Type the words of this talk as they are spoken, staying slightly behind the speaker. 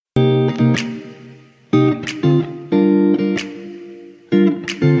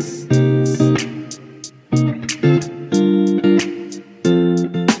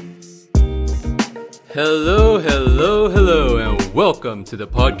to the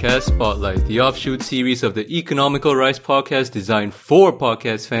Podcast Spotlight, the offshoot series of the Economical Rice podcast designed for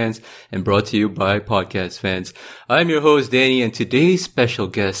podcast fans and brought to you by podcast fans. I'm your host, Danny, and today's special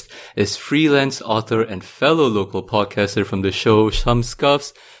guest is freelance author and fellow local podcaster from the show Some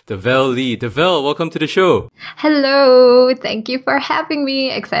Scuffs, Develle Lee. Develle, welcome to the show. Hello. Thank you for having me.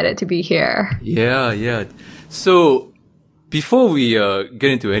 Excited to be here. Yeah. So, before we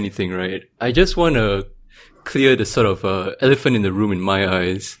get into anything, right, I just want to clear the sort of elephant in the room in my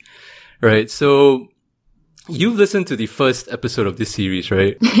eyes, right? So, you've listened to the first episode of this series,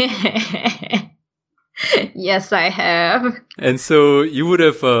 right? Yes, I have. And so you would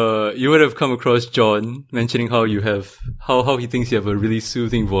have come across John mentioning how he thinks you have a really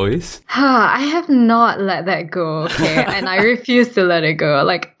soothing voice. I have not let that go, okay? And I refuse to let it go.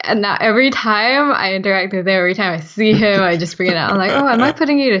 And now every time I interact with him, every time I see him, I just bring it out. I'm like, oh, am I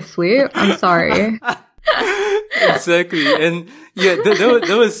putting you to sleep? I'm sorry. Exactly. And yeah,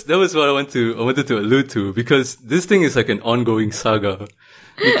 that was what I wanted to allude to, because this thing is like an ongoing saga.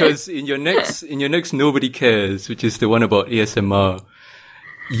 Because in your next Nobody Cares, which is the one about ASMR,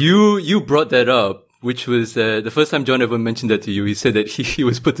 you brought that up, which was the first time John ever mentioned that to you. He said that he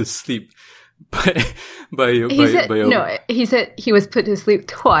was put to sleep He said he was put to sleep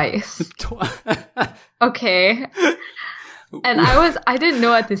twice. Okay. And I didn't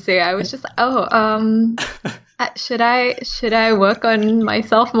know what to say. I was just like, should I work on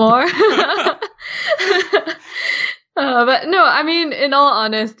myself more? But no, I mean, in all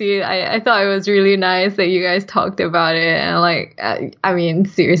honesty, I thought it was really nice that you guys talked about it. And I mean,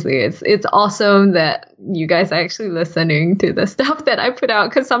 seriously, it's awesome that you guys are actually listening to the stuff that I put out,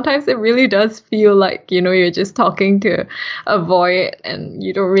 because sometimes it really does feel like, you're just talking to a void and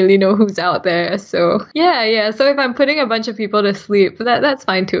you don't really know who's out there. So yeah. So if I'm putting a bunch of people to sleep, that's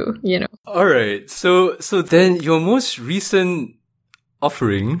fine too, All right. So then your most recent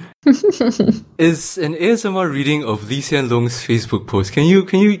offering is an ASMR reading of Lee Hsien Loong's Facebook post. Can you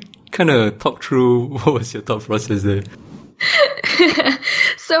kind of talk through what was your thought process there?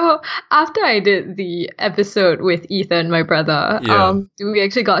 So after I did the episode with Ethan, my brother, we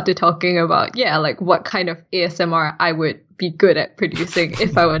actually got to talking about, what kind of ASMR I would be good at producing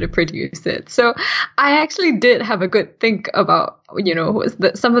if I were to produce it. So I actually did have a good think about,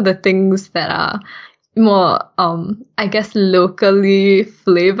 some of the things that are more, I guess, locally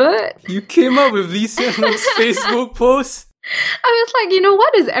flavored. You came up with Lee Hsien Loong's Facebook post? I was like,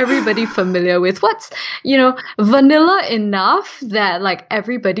 what is everybody familiar with? What's, vanilla enough that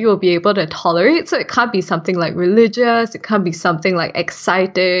everybody will be able to tolerate? So it can't be something like religious. It can't be something like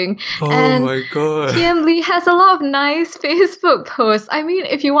exciting. Oh and my God. PM Lee has a lot of nice Facebook posts. I mean,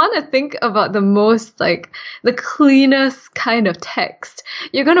 if you want to think about the most, the cleanest kind of text,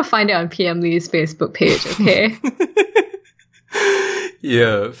 you're going to find it on PM Lee's Facebook page, okay?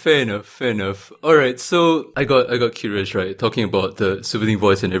 Yeah, fair enough. All right, so I got curious, right? Talking about the soothing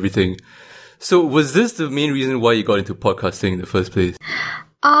voice and everything. So was this the main reason why you got into podcasting in the first place?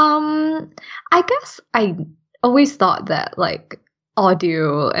 I guess I always thought that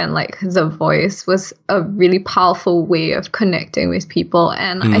audio and the voice was a really powerful way of connecting with people.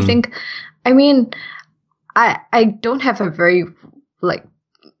 And I think, I don't have a very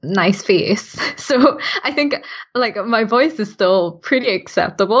nice face, so I think my voice is still pretty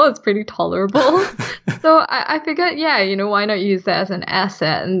acceptable. It's pretty tolerable. So I figured, why not use that as an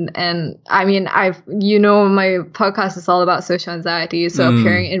asset? And I mean, my podcast is all about social anxiety, so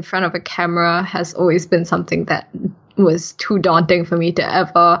appearing in front of a camera has always been something that was too daunting for me to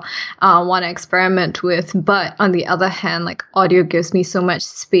ever want to experiment with. But on the other hand, audio gives me so much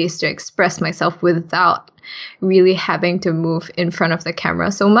space to express myself without really having to move in front of the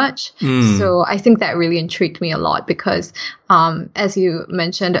camera so much. So I think that really intrigued me a lot because, as you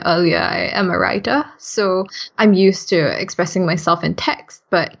mentioned earlier, I am a writer, so I'm used to expressing myself in text.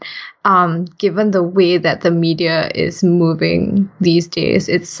 But given the way that the media is moving these days,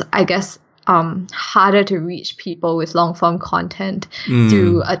 it's, I guess, harder to reach people with long form content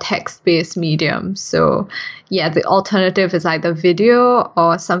through a text-based medium. So the alternative is either video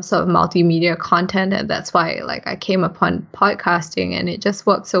or some sort of multimedia content. And that's why I came upon podcasting, and it just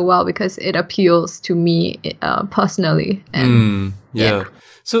works so well because it appeals to me personally. And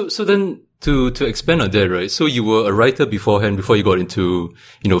So then to expand on that, right? So you were a writer beforehand, before you got into,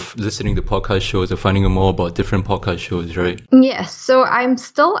 listening to podcast shows or finding out more about different podcast shows, right? Yes. So I'm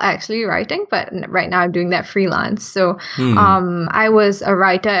still actually writing, but right now I'm doing that freelance. So, I was a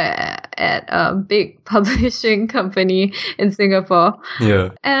writer at a big publishing company in Singapore. Yeah.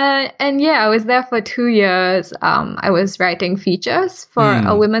 And yeah, I was there for 2 years. I was writing features for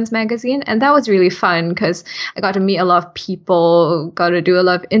a women's magazine, and that was really fun because I got to meet a lot of people, got to do a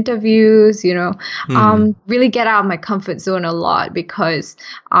lot of interviews, really get out of my comfort zone a lot because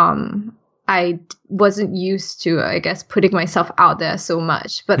I wasn't used to, I guess, putting myself out there so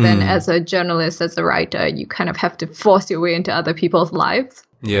much. But then as a journalist, as a writer, you kind of have to force your way into other people's lives.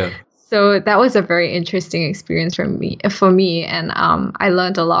 Yeah. So that was a very interesting experience for me. And I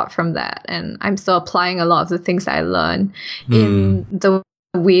learned a lot from that. And I'm still applying a lot of the things I learned in the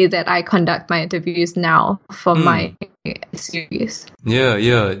way that I conduct my interviews now for my series. Yeah.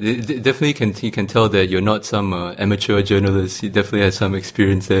 Definitely you can tell that you're not some amateur journalist. You definitely had some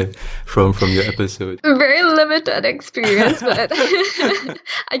experience there from your episode. Very limited experience, but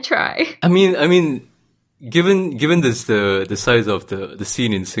I try. I mean, given this the size of the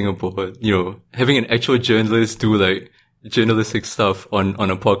scene in Singapore, having an actual journalist do like journalistic stuff on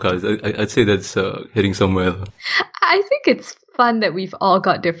a podcast, I'd say that's hitting somewhere. I think it's fun that we've all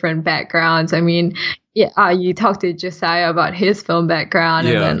got different backgrounds. I mean, you talked to Josiah about his film background,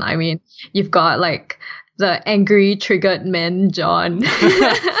 and then I mean, you've got like the angry, triggered man, John.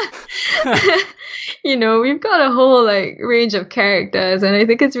 We've got a whole like range of characters, and I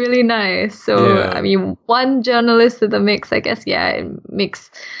think it's really nice. So I mean, one journalist in the mix, I guess, it makes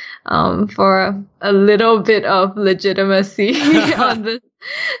for a little bit of legitimacy on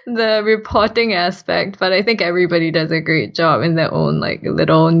the reporting aspect, but I think everybody does a great job in their own like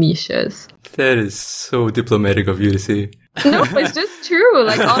little niches. That is so diplomatic of you to say. No, it's just true.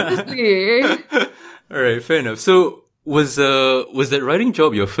 Like, honestly. All right, fair enough. So was that writing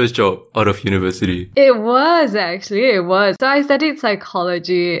job your first job out of university? It was. So I studied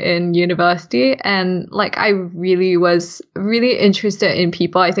psychology in university, and like I really was really interested in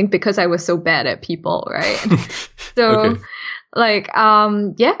people. I think because I was so bad at people, right? So. Okay.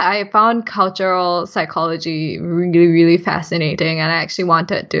 I found cultural psychology really, really fascinating, and I actually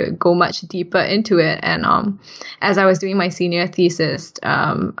wanted to go much deeper into it. And as I was doing my senior thesis,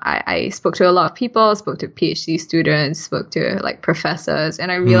 I spoke to a lot of people, spoke to PhD students, spoke to like professors,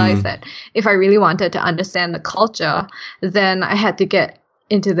 and I realized that if I really wanted to understand the culture, then I had to get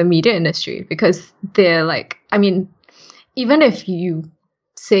into the media industry, because they're like, I mean, even if you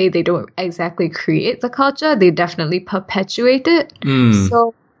say they don't exactly create the culture, they definitely perpetuate it.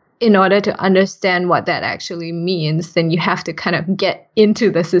 So in order to understand what that actually means, then you have to kind of get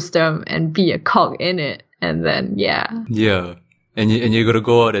into the system and be a cog in it. And then, and you got to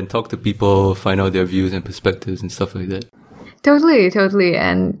go out and talk to people, find out their views and perspectives and stuff like that. Totally.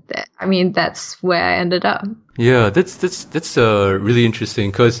 And I mean, that's where I ended up. Yeah, that's really interesting,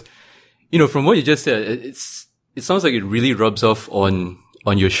 because from what you just said, it sounds like it really rubs off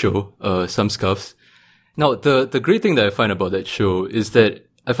on your show, Some Scuffs. Now, the great thing that I find about that show is that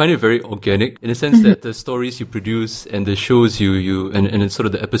I find it very organic, in the sense that the stories you produce and the shows and sort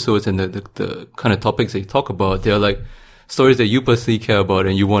of the episodes and the kind of topics that you talk about, they're like stories that you personally care about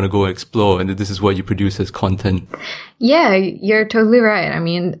and you want to go and explore, and this is what you produce as content. Yeah, you're totally right. I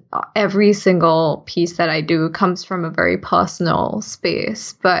mean, every single piece that I do comes from a very personal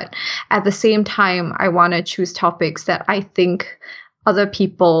space, but at the same time, I want to choose topics that I think other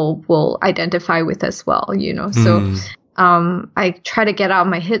people will identify with as well, So I try to get out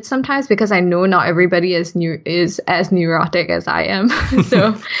of my head sometimes, because I know not everybody is as neurotic as I am.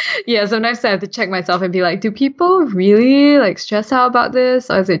 So sometimes I have to check myself and be like, do people really like stress out about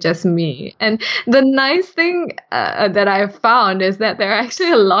this, or is it just me? And the nice thing that I've found is that there are actually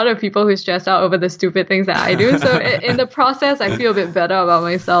a lot of people who stress out over the stupid things that I do. So in the process, I feel a bit better about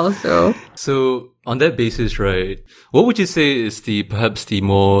myself. So on that basis, right, what would you say is perhaps the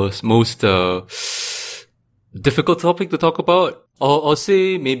most difficult topic to talk about, or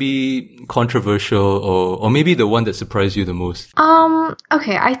say maybe controversial, or maybe the one that surprised you the most?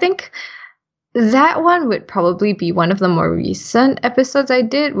 Okay, I think that one would probably be one of the more recent episodes I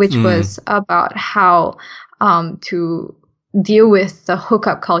did, which was about how to deal with the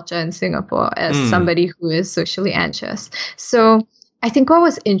hookup culture in Singapore as somebody who is socially anxious. So I think what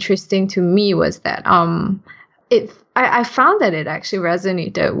was interesting to me was that I found that it actually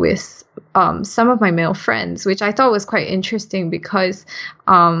resonated with some of my male friends, which I thought was quite interesting, because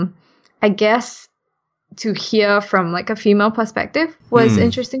I guess to hear from like a female perspective was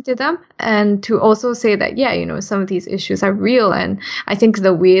interesting to them, and to also say that some of these issues are real. And I think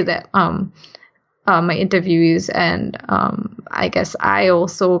the way that my interviews, and I guess I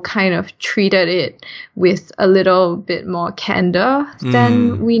also kind of treated it with a little bit more candor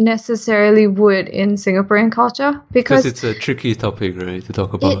than we necessarily would in Singaporean culture, because it's a tricky topic, right, to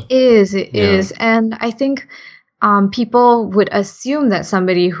talk about. It is, and I think people would assume that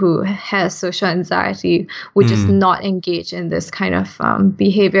somebody who has social anxiety would just not engage in this kind of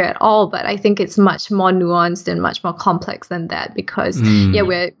behavior at all. But I think it's much more nuanced and much more complex than that, because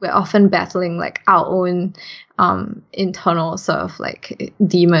we're often battling like our own internal sort of like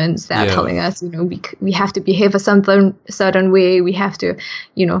demons that are telling us, we have to behave a certain way. We have to,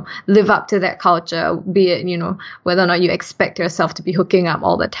 live up to that culture, be it, whether or not you expect yourself to be hooking up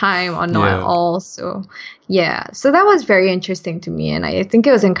all the time or not at all. So so that was very interesting to me. And I think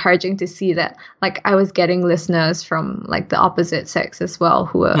it was encouraging to see that like I was getting listeners from like the opposite sex as well,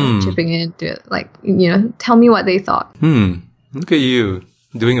 who were chipping in to like, tell me what they thought. Look at you.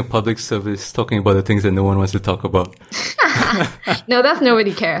 Doing a public service, talking about the things that no one wants to talk about. No, that's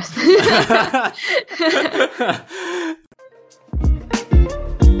nobody cares.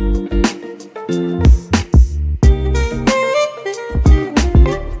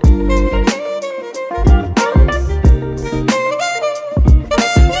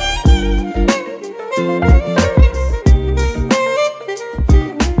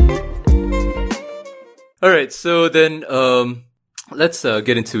 All right, so then let's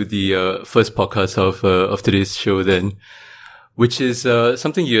get into the first podcast of today's show then, which is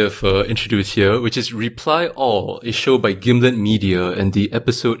something you have introduced here, which is Reply All, a show by Gimlet Media, and the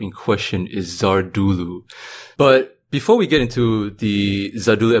episode in question is Zardulu. But before we get into the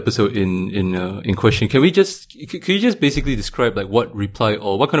Zardulu episode in question, can you just basically describe like what Reply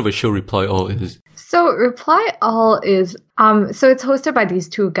All, what kind of a show Reply All is? So Reply All is so it's hosted by these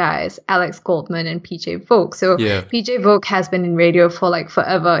two guys, Alex Goldman and PJ Vogue. So PJ Vogue has been in radio for like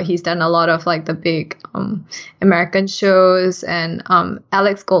forever. He's done a lot of like the big American shows, and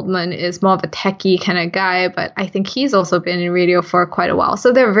Alex Goldman is more of a techie kind of guy, but I think he's also been in radio for quite a while.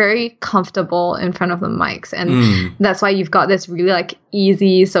 So they're very comfortable in front of the mics, and that's why you've got this really like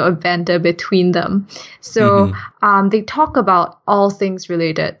easy sort of banter between them. So they talk about all things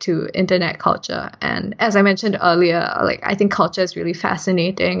related to internet culture. And as I mentioned earlier, like I think culture is really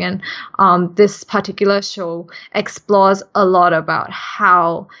fascinating, and this particular show explores a lot about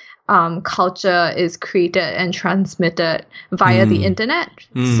how culture is created and transmitted via the internet.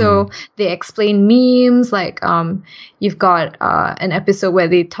 So they explain memes, like you've got an episode where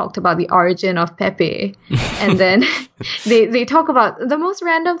they talked about the origin of Pepe, and then they talk about the most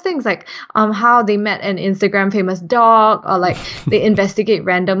random things, like how they met an Instagram famous dog, or like they investigate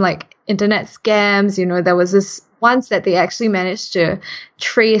random like internet scams. There was this once that they actually managed to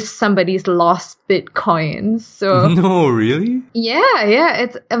trace somebody's lost Bitcoins. So no, really? Yeah,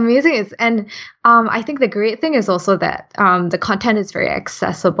 it's amazing. I think the great thing is also that the content is very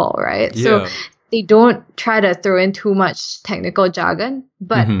accessible, right? So they don't try to throw in too much technical jargon,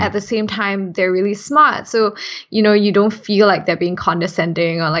 but at the same time, they're really smart. So, you don't feel like they're being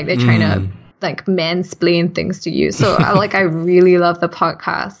condescending or like they're trying to like mansplain things to you. So I really love the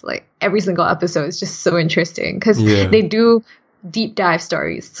podcast. Like every single episode is just so interesting because they do deep dive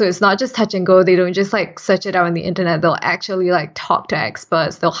stories. So it's not just touch and go. They don't just like search it out on the internet. They'll actually like talk to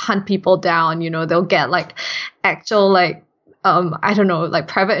experts. They'll hunt people down. They'll get like actual like I don't know, like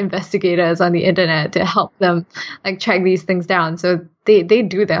private investigators on the internet to help them like track these things down. So they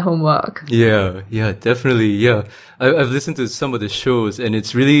do their homework. Yeah, definitely. Yeah. I've listened to some of the shows, and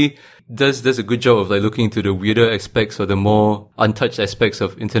it's really does a good job of like looking into the weirder aspects or the more untouched aspects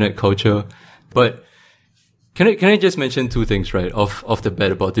of internet culture. But can I just mention two things right off the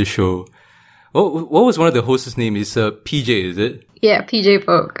bat about this show? What was one of the hosts' name? Is PJ, is it? Yeah, PJ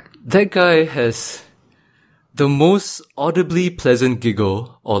Vogue. That guy has the most audibly pleasant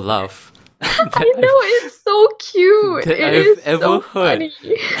giggle or laugh I know, it's so cute. that I've ever heard.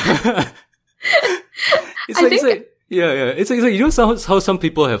 It's like how some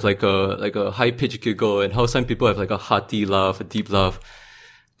people have like a high pitched giggle, and how some people have like a hearty laugh, a deep laugh.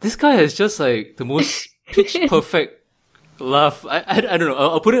 This guy has just like the most pitch perfect laugh. I don't know.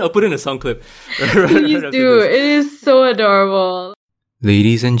 I'll put it in a sound clip. Please do. It is so adorable.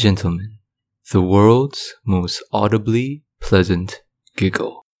 Ladies and gentlemen, the world's most audibly pleasant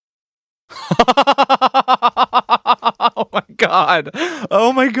giggle. Oh my god.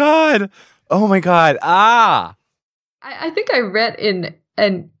 Ah. I think I read in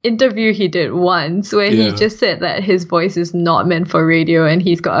an interview he did once where he just said that his voice is not meant for radio and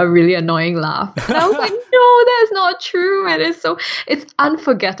he's got a really annoying laugh. And I was like, no, that's not true. And it's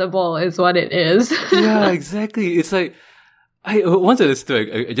unforgettable is what it is. Yeah, exactly. It's like, Once I listened to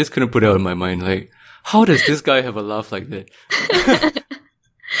it, I just couldn't put it out of my mind. Like, how does this guy have a laugh like that?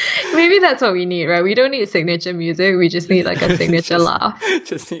 Maybe that's what we need, right? We don't need signature music. We just need like a signature laugh.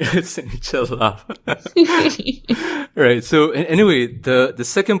 Just need a signature laugh. Right. So anyway, the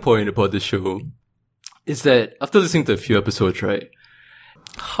second point about the show is that after listening to a few episodes, right,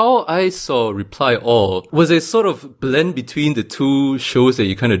 how I saw Reply All was a sort of blend between the two shows that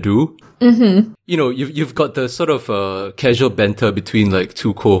you kind of do. Mm-hmm. You know, you've got the sort of casual banter between like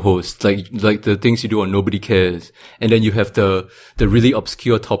two co-hosts, like the things you do on Nobody Cares, and then you have the really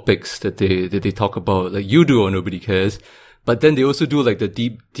obscure topics that they talk about, like you do on Nobody Cares. But then they also do like the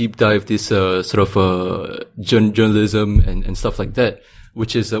deep dive, this sort of journalism and stuff like that,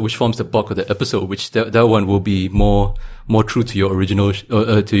 which forms the bulk of the episode. Which that one will be more true to your original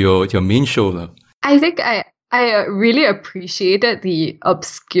to your main show. I think I really appreciated the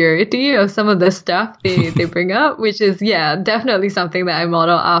obscurity of some of the stuff they bring up, which is, yeah, definitely something that I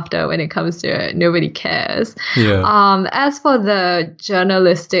model after when it comes to Nobody Cares. Yeah. As for the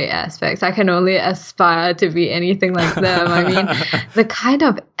journalistic aspects, I can only aspire to be anything like them. I mean, the kind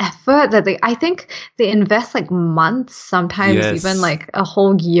of effort that I think they invest like months, sometimes even like a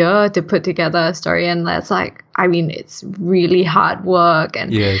whole year to put together a story. And that's like, I mean, it's really hard work.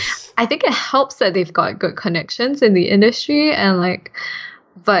 And I think it helps that they've got good connections in the industry and like,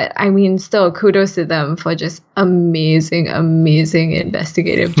 but I mean, still kudos to them for just amazing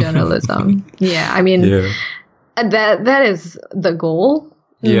investigative journalism. Yeah. I mean, that is the goal.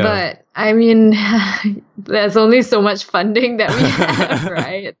 Yeah. But I mean, there's only so much funding that we have,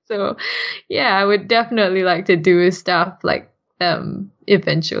 right? So yeah, I would definitely like to do stuff like them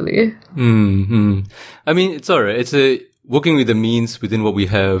eventually. Mm-hmm. I mean, it's alright. It's working with the means within what we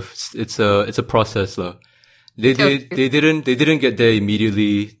have. It's a process, lah. They didn't get there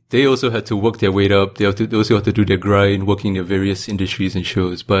immediately. They also had to work their way up. They also have to do their grind, working in their various industries and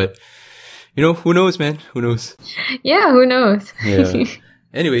shows. But you know, who knows, man? Who knows? Yeah, who knows? Yeah.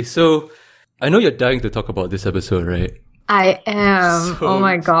 Anyway, so I know you're dying to talk about this episode, right? I am. Oh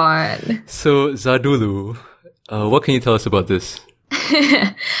my god. So Zadulu, what can you tell us about this?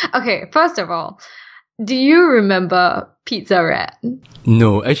 Okay, first of all, do you remember Pizza Rat?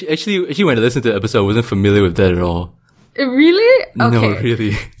 No, actually, when I listened to the episode, I wasn't familiar with that at all. Really? Okay. No,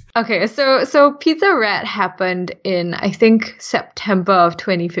 really. Okay, so Pizza Rat happened in, I think, September of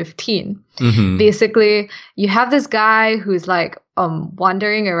 2015. Mm-hmm. Basically, you have this guy who's like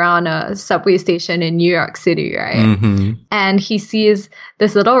wandering around a subway station in New York City, right? Mm-hmm. And he sees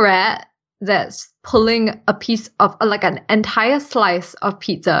this little rat that's pulling a piece of, like an entire slice of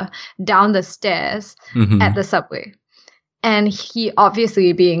pizza down the stairs at the subway. And he,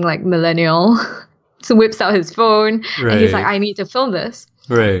 obviously being like millennial, so whips out his phone and he's like, I need to film this.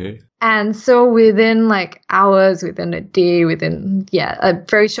 Right. And so within like hours, within a day, within, a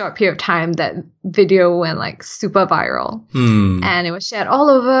very short period of time, that video went like super viral. And it was shared all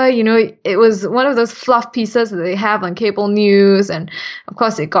over. You know, it was one of those fluff pieces that they have on cable news. And of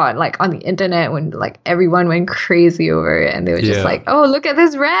course it got like on the internet when like everyone went crazy over it. And they were just like, oh, look at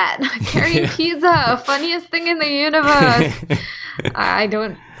this rat carrying pizza. Funniest thing in the universe. I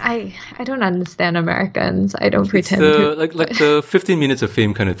don't understand Americans. I don't pretend to. Like the 15 minutes of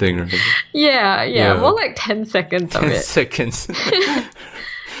fame kind of thing, right? Yeah. More like 10 seconds of 10 it. seconds.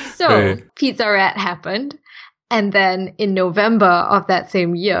 So, right. Pizza Rat happened. And then in November of that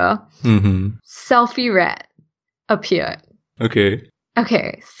same year, Selfie Rat appeared.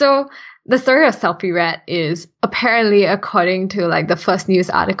 Okay. So the story of Selfie Rat is apparently, according to like the first news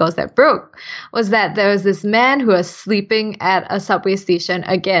articles that broke, was that there was this man who was sleeping at a subway station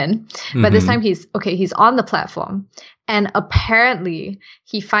again, but this time he's on the platform, and apparently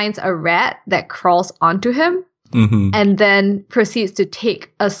he finds a rat that crawls onto him and then proceeds to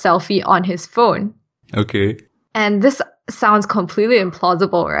take a selfie on his phone. Okay. And this sounds completely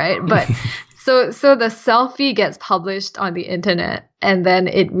implausible, right? But So the selfie gets published on the internet, and then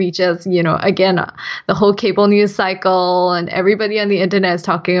it reaches, again, the whole cable news cycle, and everybody on the internet is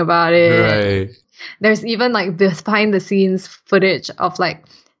talking about it. Right. There's even like this behind the scenes footage of like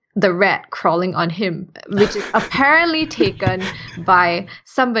the rat crawling on him, which is apparently taken by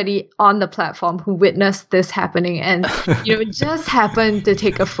somebody on the platform who witnessed this happening and, just happened to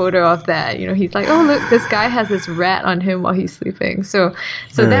take a photo of that. He's like, oh, look, this guy has this rat on him while he's sleeping. So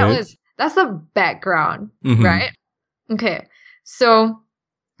that's the background, right? Okay. So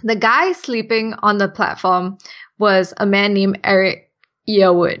the guy sleeping on the platform was a man named Eric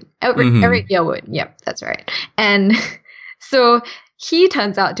Yearwood. Eric Yearwood. Yep, that's right. And so he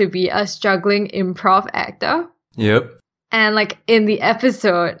turns out to be a struggling improv actor. Yep. And like in the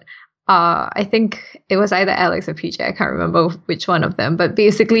episode, I think it was either Alex or PJ, I can't remember which one of them, but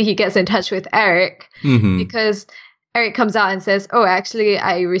basically he gets in touch with Eric because Eric comes out and says, oh, actually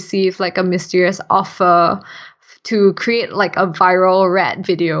I received like a mysterious offer to create like a viral rat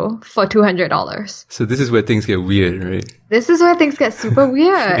video for $200. So this is where things get weird, right? This is where things get super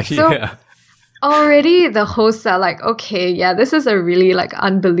weird. So already the hosts are like, okay, yeah, this is a really like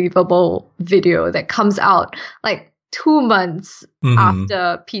unbelievable video that comes out like 2 months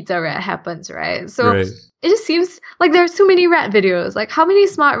after Pizza Rat happens, right? So it just seems like there's too many rat videos. Like, how many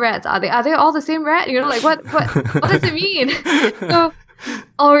smart rats are they? Are they all the same rat? You know, like what does it mean? So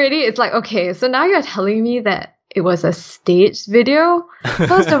already it's like, okay, so now you're telling me that it was a staged video.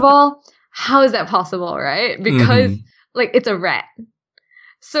 First of all, how is that possible, right? Because like it's a rat.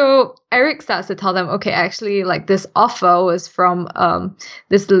 So Eric starts to tell them, okay, actually, like this offer was from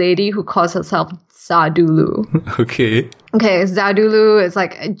this lady who calls herself Zadulu. Okay, Zadulu is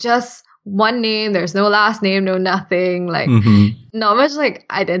like just one name. There's no last name, no nothing. Like not much like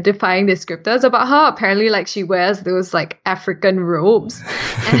identifying descriptors about her. Apparently, like she wears those like African robes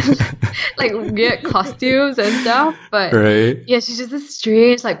and like weird costumes and stuff. But yeah, she's just a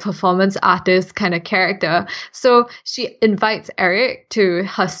strange like performance artist kind of character. So she invites Eric to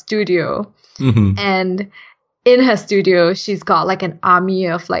her studio, and in her studio, she's got like an army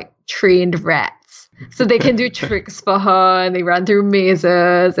of like trained rats. So they can do tricks for her and they run through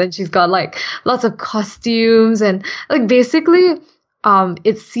mazes, and she's got like lots of costumes and like basically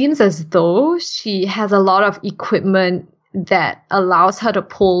it seems as though she has a lot of equipment that allows her to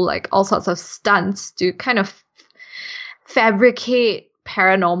pull like all sorts of stunts to kind of fabricate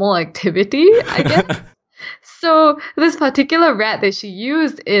paranormal activity, I guess. So this particular rat that she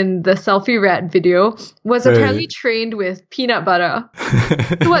used in the selfie rat video was apparently trained with peanut butter.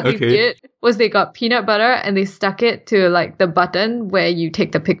 So what they did was they got peanut butter and they stuck it to like the button where you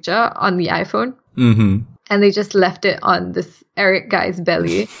take the picture on the iPhone. And they just left it on this Eric guy's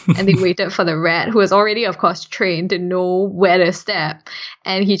belly and they waited for the rat, who was already, of course, trained to know where to step.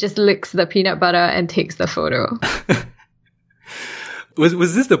 And he just licks the peanut butter and takes the photo.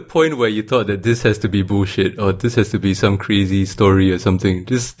 Was this the point where you thought that this has to be bullshit or this has to be some crazy story or something?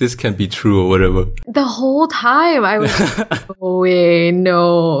 This can't be true or whatever. The whole time I was like, oh wait,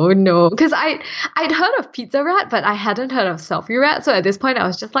 no. Because I'd heard of Pizza Rat, but I hadn't heard of Selfie Rat. So at this point I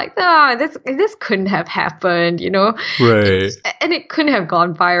was just like, nah, this couldn't have happened, you know? Right. And it couldn't have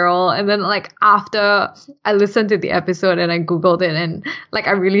gone viral. And then like after I listened to the episode and I Googled it and like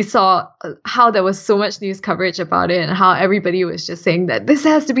I really saw how there was so much news coverage about it and how everybody was just saying that this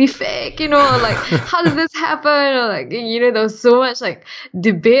has to be fake, you know, like how did this happen? Or like, you know, there was so much like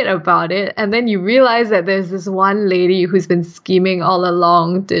debate about it. And then you realize that there's this one lady who's been scheming all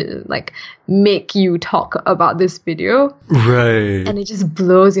along to like make you talk about this video. Right. And it just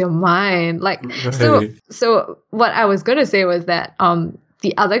blows your mind. Like, so what I was going to say was that,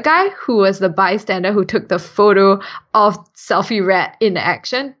 the other guy who was the bystander who took the photo of Selfie Rat in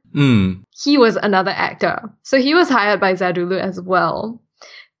action, he was another actor. So he was hired by Zadulu as well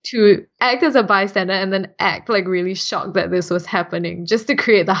to act as a bystander and then act like really shocked that this was happening just to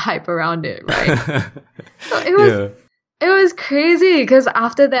create the hype around it, right? So it was crazy because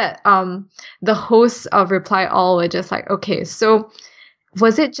after that, the hosts of Reply All were just like, okay, so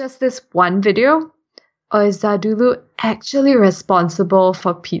was it just this one video? Or is Zadulu actually responsible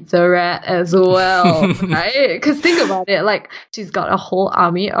for Pizza Rat as well, right? Because think about it, like she's got a whole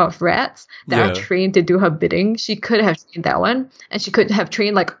army of rats that are trained to do her bidding. She could have trained that one, and she could have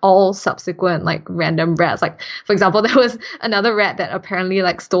trained like all subsequent like random rats. Like for example, there was another rat that apparently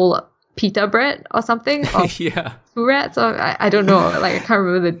like stole pita bread or something. Or 2 rats, or I don't know. Like I can't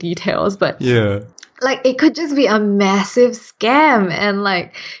remember the details, but like it could just be a massive scam, and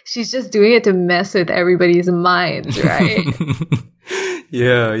like she's just doing it to mess with everybody's minds, right?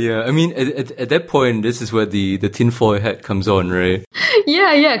 Yeah. I mean, at that point, this is where the tinfoil hat comes on, right?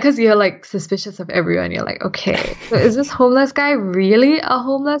 Yeah, because you're like suspicious of everyone. You're like, okay, so is this homeless guy really a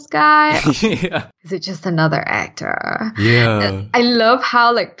homeless guy? Is it just another actor? And I love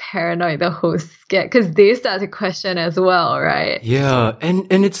how like paranoid the hosts get because they start to question as well, right? Yeah, and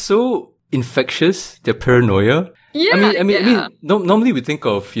it's so infectious, their paranoia. I mean, normally we think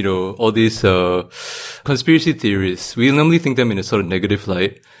of, you know, all these conspiracy theories. We normally think them in a sort of negative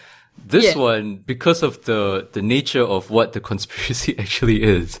light. This one, because of the nature of what the conspiracy actually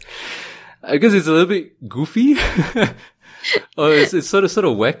is, I guess it's a little bit goofy, or it's sort of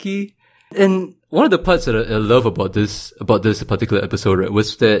wacky. And one of the parts that I love about this particular episode, right,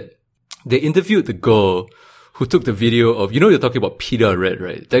 was that they interviewed the girl who took the video of, you know, you're talking about Pita Rat,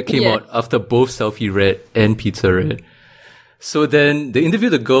 right? That came out after both Selfie Rat and Pizza Rat. So then they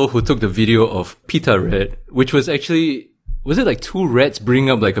interviewed the girl who took the video of pita rat, which was actually, was it like two rats bringing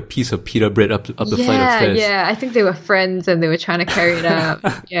up like a piece of pita bread up the flight of stairs? Yeah, I think they were friends and they were trying to carry it up.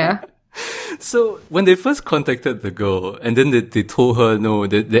 Yeah. So when they first contacted the girl and then they told her, no,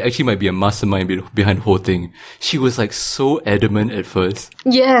 there actually might be a mastermind behind the whole thing, she was like so adamant at first.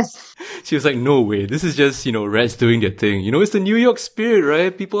 Yes. She was like, no way, this is just, rats doing their thing. It's the New York spirit,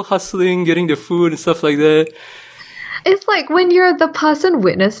 right? People hustling, getting their food and stuff like that. It's like when you're the person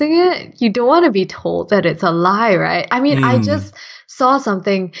witnessing it, you don't want to be told that it's a lie, right? I mean, I just saw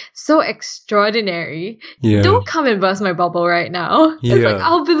something so extraordinary. Yeah. Don't come and burst my bubble right now. Yeah. It's like,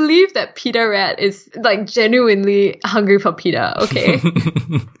 I'll believe that Pita Rat is like genuinely hungry for pita, okay?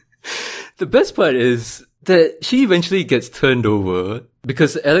 The best part is that she eventually gets turned over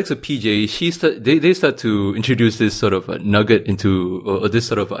because Alex or PJ, they start to introduce this sort of a nugget into, or this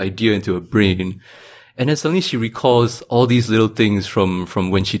sort of idea into her brain. And then suddenly she recalls all these little things from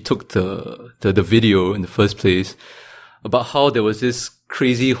when she took the video in the first place, about how there was this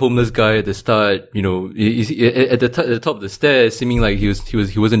crazy homeless guy at the start, he's at the top of the stairs, seeming like he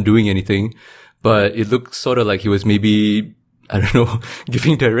wasn't doing anything, but it looked sort of like he was maybe, I don't know,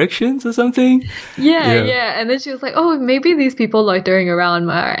 giving directions or something. Yeah. And then she was like, oh, maybe these people loitering around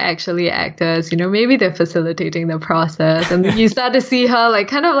are actually actors, maybe they're facilitating the process. And then you start to see her like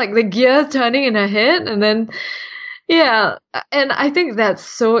kind of like the gears turning in her head. And then, yeah. And I think that's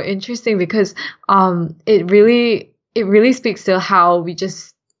so interesting because it really speaks to how we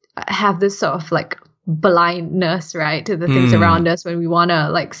just have this sort of like blindness, right, to the things around us when we want to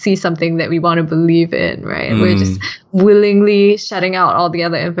like see something that we want to believe in, right? We're just willingly shutting out all the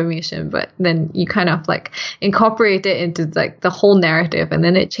other information, but then you kind of like incorporate it into like the whole narrative and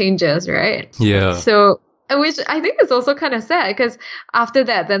then it changes, right? Yeah. So, which I think is also kind of sad because after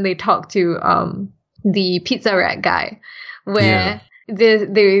that, then they talked to the pizza rat guy where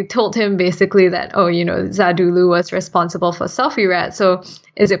they told him basically that, Zadulu was responsible for Selfie Rat. So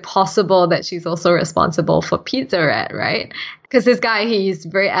is it possible that she's also responsible for Pizza Rat, right? Because this guy, he's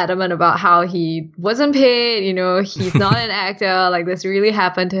very adamant about how he wasn't paid, he's not an actor, like this really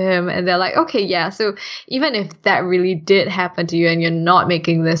happened to him. And they're like, okay, yeah, so even if that really did happen to you and you're not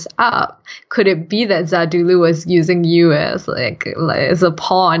making this up, could it be that Zadulu was using you as as a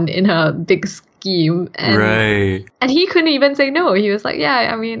pawn in her big scheme? Right. And he couldn't even say no. He was like,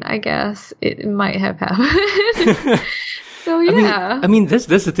 yeah, I mean, I guess it might have happened. So yeah. I mean that's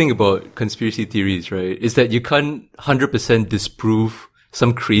the thing about conspiracy theories, right? Is that you can't 100% disprove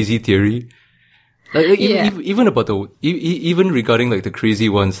some crazy theory. Like even about even regarding like the crazy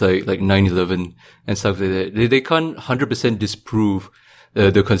ones like 9/11 and stuff like that, they can't 100% disprove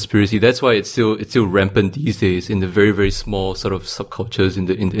the conspiracy. That's why it's still rampant these days in the very, very small sort of subcultures in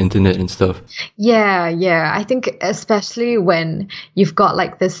the internet and stuff. Yeah. I think especially when you've got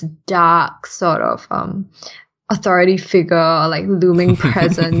like this dark sort of authority figure or like looming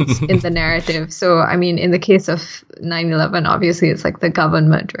presence in the narrative. So I mean, in the case of 9/11, obviously it's like the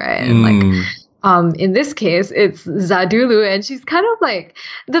government, right? And like in this case, it's Zadulu, and she's kind of like,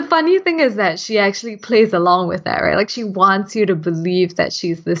 the funny thing is that she actually plays along with that, right? Like she wants you to believe that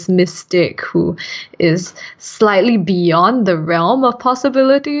she's this mystic who is slightly beyond the realm of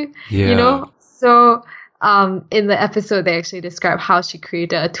possibility, So in the episode, they actually describe how she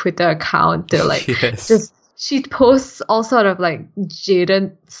created a Twitter account to like she posts all sort of like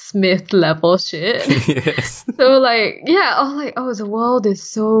Jaden Smith level shit. Yes. So like, the world is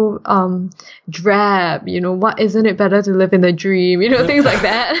so drab, what, isn't it better to live in a dream? Things like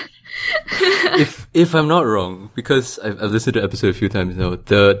that. If I'm not wrong, because I've listened to the episode a few times now,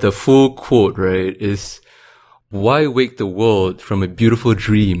 the full quote, right, is, why wake the world from a beautiful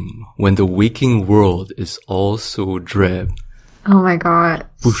dream when the waking world is all so drab? Oh my god,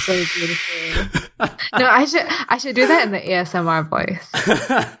 Boosh. So beautiful. No, I should do that in the ASMR voice.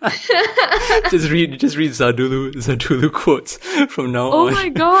 just read Zadulu quotes from now on. Oh my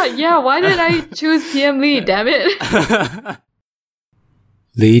god, yeah, why did I choose PM Lee, damn it?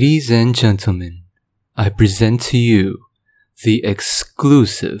 Ladies and gentlemen, I present to you the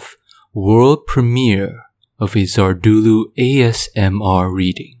exclusive world premiere of a Zardulu ASMR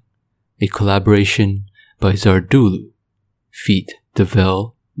reading, a collaboration by Zardulu feat.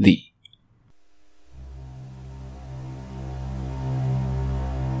 Devel Lee.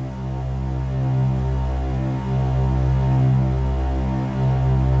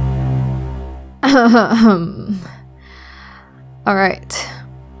 All right.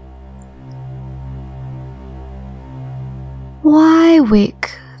 Why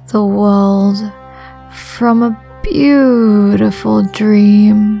wake the world from a beautiful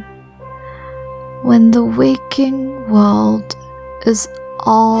dream when the waking world is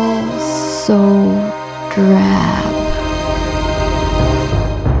all so drab.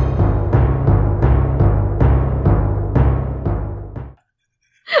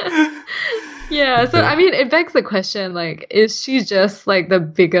 Yeah, so I mean, it begs the question, like, is she just like the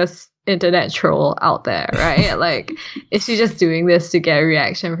biggest internet troll out there, right? Like, is she just doing this to get a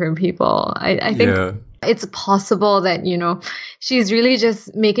reaction from people? I think it's possible that, you know, she's really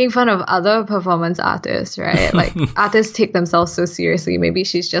just making fun of other performance artists, right? Like, artists take themselves so seriously. Maybe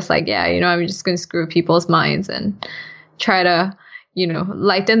she's just like, yeah, you know, I'm just going to screw people's minds and try to, you know,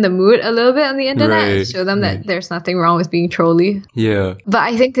 lighten the mood a little bit on the internet and show them that there's nothing wrong with being trolly. Yeah. But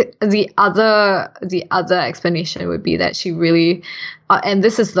I think the other explanation would be that she really, and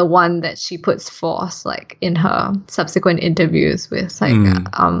this is the one that she puts forth, like in her subsequent interviews with like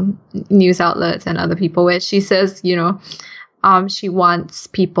news outlets and other people, where she says, you know, she wants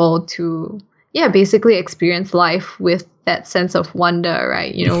people to, basically experience life with that sense of wonder,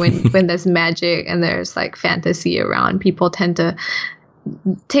 right? You know, when there's magic and there's like fantasy around, people tend to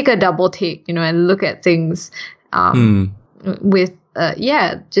take a double take, you know, and look at things with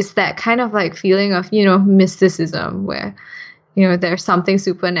just that kind of like feeling of, you know, mysticism, where, you know, there's something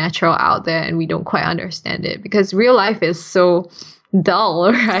supernatural out there and we don't quite understand it, because real life is so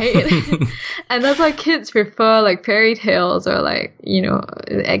dull, right? And that's why kids prefer like fairy tales or like, you know,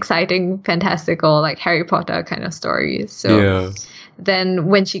 exciting, fantastical, like Harry Potter kind of stories. So then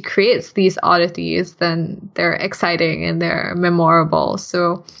when she creates these oddities, then they're exciting and they're memorable.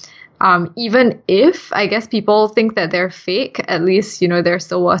 So even if I guess people think that they're fake, at least, you know, they're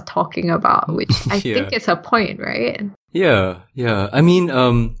still worth talking about, which I think is her point, right? Yeah. I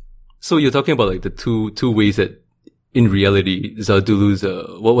mean, so you're talking about like the two ways that in reality, what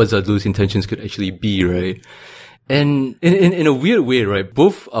Zardulu's intentions could actually be, right? And in a weird way, right?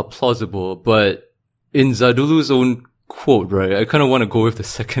 Both are plausible, but in Zardulu's own quote, right? I kind of want to go with the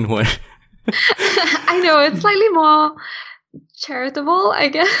second one. I know, it's slightly more charitable, I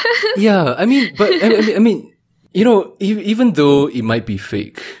guess. Yeah, I mean, but I mean, you know, even though it might be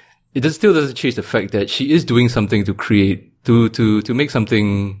fake, it still doesn't change the fact that she is doing something to create, to make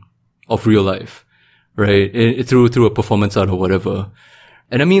something of real life. Right? Through a performance art or whatever.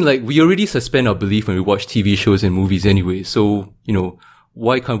 And I mean, like, we already suspend our belief when we watch TV shows and movies anyway. So, you know,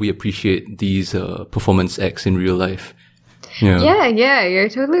 why can't we appreciate these performance acts in real life? Yeah, you're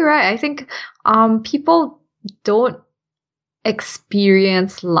totally right. I think people don't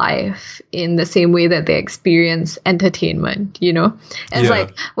experience life in the same way that they experience entertainment, you know? It's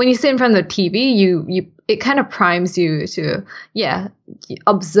like when you sit in front of the TV, it kind of primes you to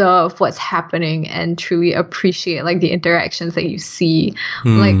observe what's happening and truly appreciate like the interactions that you see,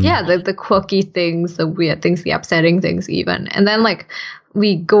 like the quirky things, the weird things, the upsetting things even. And then like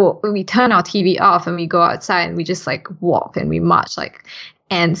we turn our TV off and we go outside and we just like walk and we march like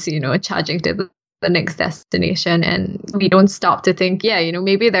ants, you know, charging to the next destination, and we don't stop to think, you know,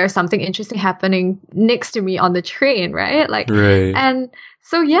 maybe there's something interesting happening next to me on the train, right? Like, and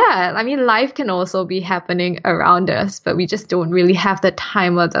so I mean, life can also be happening around us, but we just don't really have the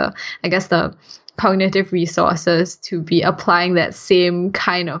time or the cognitive resources to be applying that same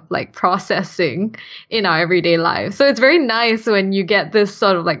kind of like processing in our everyday life. So it's very nice when you get this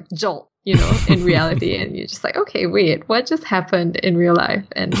sort of like jolt, you know, in reality, and you're just like, okay, wait, what just happened in real life?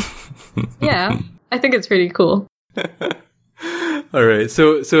 And I think it's pretty cool. All right.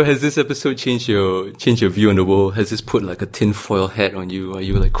 So has this episode changed your view on the world? Has this put like a tinfoil hat on you? Are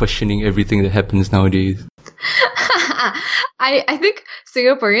you like questioning everything that happens nowadays? I think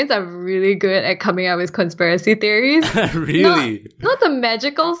Singaporeans are really good at coming up with conspiracy theories. Really? Not the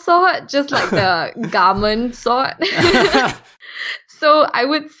magical sort, just like the garment sort. So I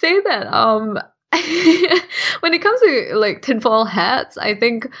would say that when it comes to like tinfoil hats, I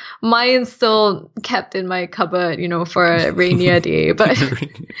think mine's still kept in my cupboard, you know, for a rainier day. But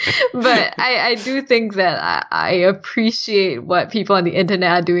I do think that I appreciate what people on the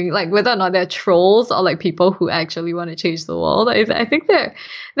internet are doing, like whether or not they're trolls or like people who actually want to change the world. I think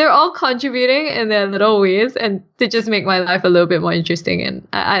they're all contributing in their little ways, and they just make my life a little bit more interesting, and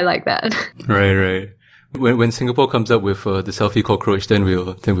I like that. Right. When Singapore comes up with the selfie cockroach, then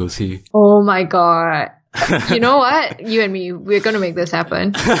we'll see. Oh my god! You know what? You and me, we're gonna make this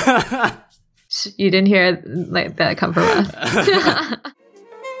happen. You didn't hear like that come from us.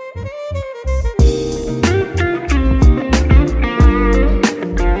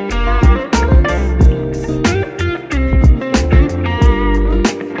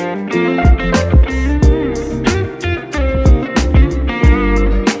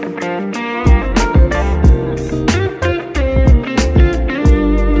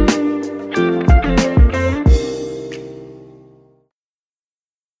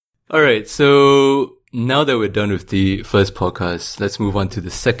 All right, so now that we're done with the first podcast, let's move on to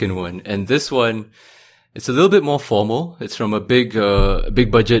the second one. And this one, it's a little bit more formal. It's from a big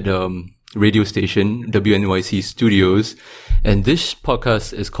budget, radio station, WNYC Studios. And this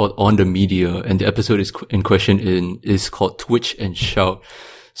podcast is called On the Media. And the episode in question is called Twitch and Shout.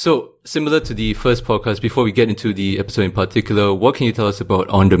 So similar to the first podcast, before we get into the episode in particular, what can you tell us about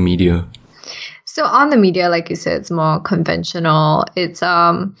On the Media? So On the Media, like you said, it's more conventional. It's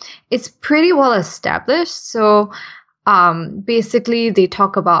pretty well established. So basically they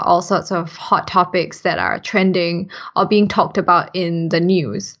talk about all sorts of hot topics that are trending or being talked about in the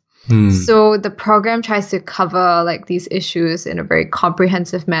news. So the program tries to cover like these issues in a very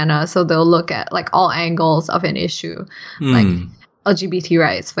comprehensive manner. So they'll look at like all angles of an issue, like LGBT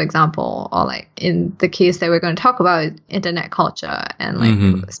rights, for example, or like in the case that we're going to talk about, internet culture and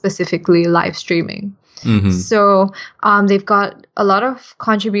like specifically live streaming. So they've got a lot of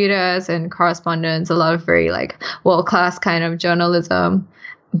contributors and correspondents, a lot of very like world-class kind of journalism.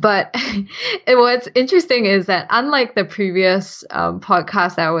 But what's interesting is that unlike the previous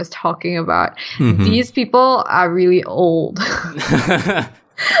podcast I was talking about, these people are really old.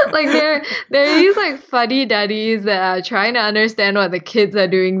 Like they're these like fuddy duddies that are trying to understand what the kids are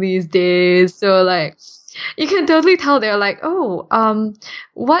doing these days. So like you can totally tell they're like,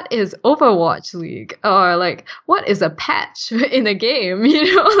 what is Overwatch League? Or like, what is a patch in a game?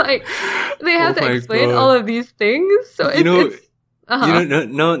 You know, like they have to explain all of these things. So it's now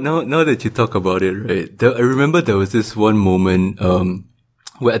that you talk about it, right? I remember there was this one moment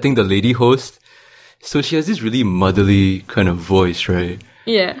where I think the lady host, so she has this really motherly kind of voice, right?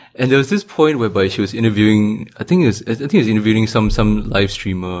 Yeah. And there was this point whereby she was interviewing, I think it was interviewing some live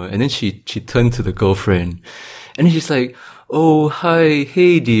streamer, and then she turned to the girlfriend, and she's like, "Oh, hi,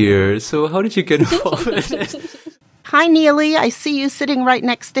 hey dear. So how did you get involved in this?" Hi, Neely. I see you sitting right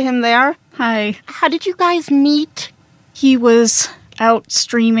next to him there. Hi. How did you guys meet? He was out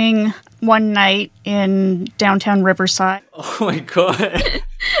streaming one night in downtown Riverside. Oh my god.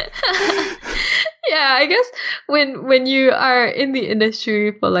 Yeah, I guess when you are in the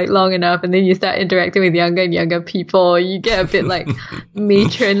industry for like long enough and then you start interacting with younger and younger people, you get a bit like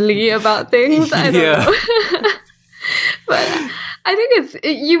matronly about things. I don't know. But I think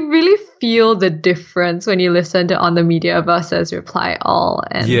you really feel the difference when you listen to On the Media versus Reply All.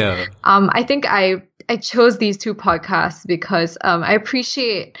 And I think I chose these two podcasts because I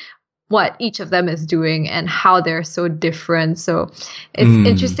appreciate what each of them is doing and how they're so different. So it's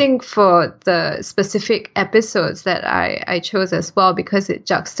interesting for the specific episodes that I chose as well, because it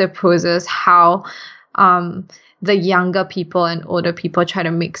juxtaposes how the younger people and older people try to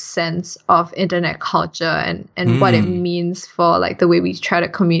make sense of internet culture and what it means for like the way we try to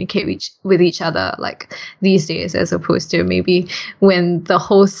communicate with each other like these days, as opposed to maybe when the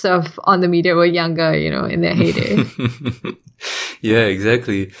hosts of On the Media were younger, you know, in their heyday. Yeah,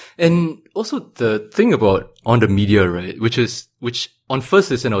 exactly. And also the thing about On the Media, right, which on first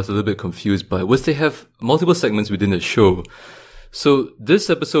listen I was a little bit confused by, was they have multiple segments within the show. So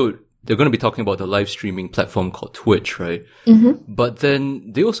this episode, they're going to be talking about the live streaming platform called Twitch, right? But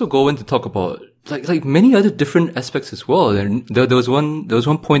then they also go in to talk about like many other different aspects as well. And there was one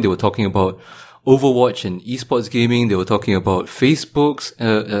point they were talking about Overwatch and esports gaming. They were talking about Facebook's,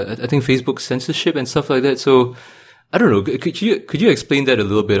 I think Facebook's censorship and stuff like that. So I don't know. Could you explain that a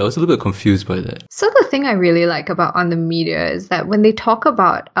little bit? I was a little bit confused by that. So the thing I really like about On the Media is that when they talk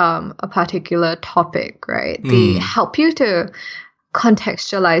about a particular topic, right, they help you to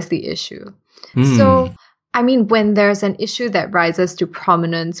contextualize the issue. So, I mean, when there's an issue that rises to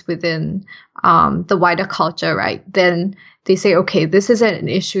prominence within the wider culture, right, then they say, okay, this is an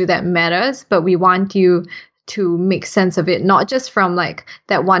issue that matters, but we want you to make sense of it, not just from like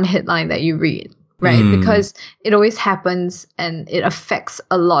that one headline that you read. Right, because it always happens and it affects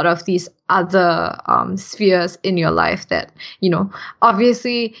a lot of these other spheres in your life that, you know,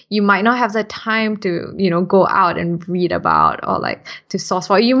 obviously you might not have the time to, you know, go out and read about or like to source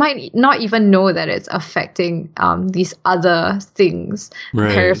for. You might not even know that it's affecting these other things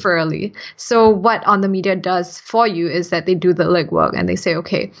peripherally. So what On the Media does for you is that they do the legwork and they say,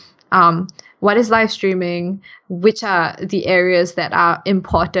 okay, what is live streaming? Which are the areas that are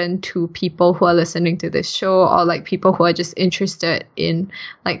important to people who are listening to this show, or like people who are just interested in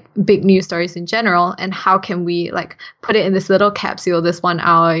like big news stories in general? And how can we like put it in this little capsule, this 1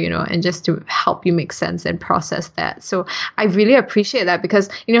 hour, you know, and just to help you make sense and process that. So I really appreciate that because,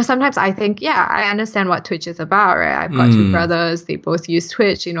 you know, sometimes I think, yeah, I understand what Twitch is about, right? I've got two brothers, they both use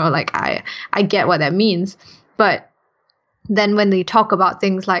Twitch, you know, like I get what that means. But then when they talk about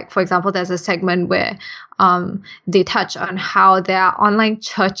things like, for example, there's a segment where they touch on how there are online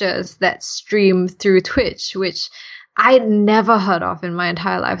churches that stream through Twitch, which I'd never heard of in my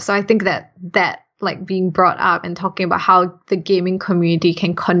entire life. So I think that like being brought up and talking about how the gaming community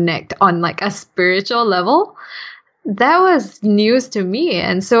can connect on like a spiritual level, that was news to me.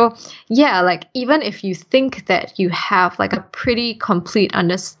 And so, yeah, like even if you think that you have like a pretty complete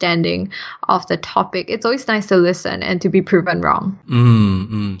understanding of the topic, it's always nice to listen and to be proven wrong.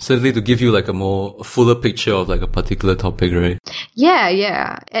 Certainly to give you like a fuller picture of like a particular topic, right?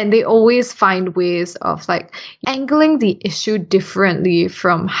 Yeah. And they always find ways of like angling the issue differently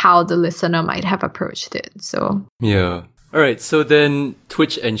from how the listener might have approached it. So, yeah. All right. So then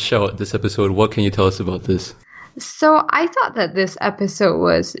Twitch and Shout, this episode, what can you tell us about this? So I thought that this episode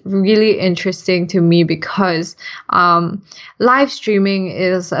was really interesting to me because live streaming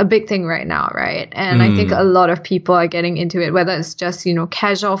is a big thing right now, right? And I think a lot of people are getting into it, whether it's just,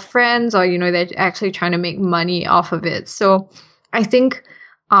 casual friends or, they're actually trying to make money off of it. So I think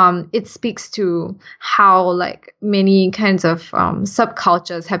it speaks to how like many kinds of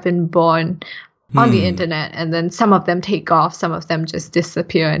subcultures have been born on the internet, and then some of them take off, some of them just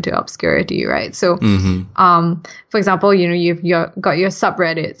disappear into obscurity, right? So, for example, you've got your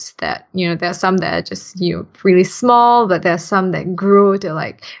subreddits that, there's some that are just, really small, but there's some that grow to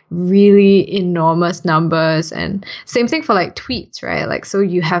like really enormous numbers. And same thing for like tweets, right? Like, so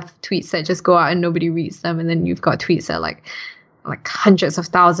you have tweets that just go out and nobody reads them. And then you've got tweets that like hundreds of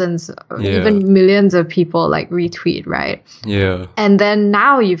thousands, or even millions of people like retweet, right? Yeah. And then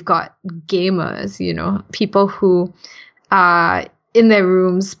now you've got gamers, people who are in their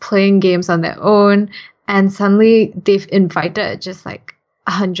rooms playing games on their own, and suddenly they've invited just like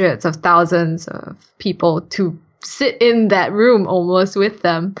hundreds of thousands of people to sit in that room almost with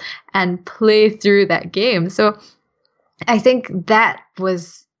them and play through that game. So I think that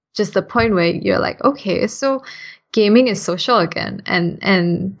was just the point where you're like, okay, so gaming is social again,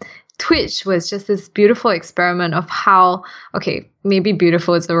 and Twitch was just this beautiful experiment of how, okay, maybe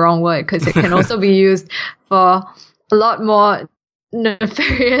beautiful is the wrong word because it can also be used for a lot more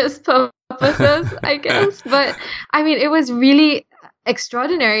nefarious purposes, I guess. But I mean, it was really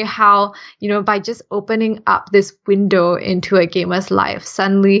extraordinary how, by just opening up this window into a gamer's life,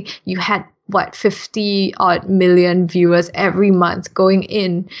 suddenly you had 50 odd million viewers every month going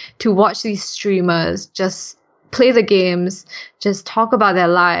in to watch these streamers just play the games, just talk about their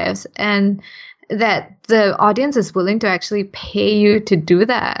lives, and that the audience is willing to actually pay you to do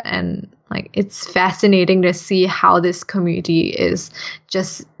that. And like, it's fascinating to see how this community is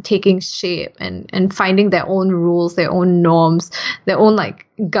just taking shape and finding their own rules, their own norms, their own like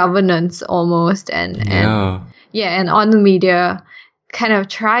governance almost. And on the media kind of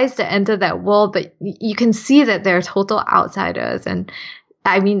tries to enter that world, but you can see that they're total outsiders. And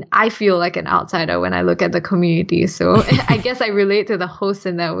I mean, I feel like an outsider when I look at the community. So I guess I relate to the hosts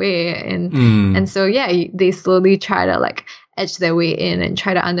in that way. And so, yeah, they slowly try to like edge their way in and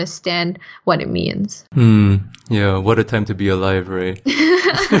try to understand what it means. Yeah, what a time to be alive, right?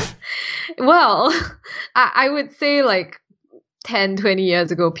 Well, I would say like 10, 20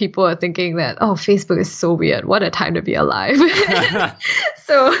 years ago, people were thinking that, oh, Facebook is so weird. What a time to be alive.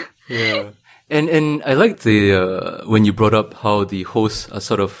 So, yeah. And I like the when you brought up how the hosts are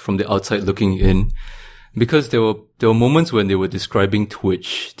sort of from the outside looking in, because there were moments when they were describing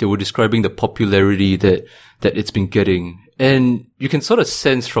Twitch, they were describing the popularity that it's been getting, and you can sort of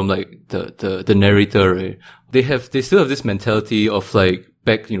sense from like the narrator, right? They still have this mentality of like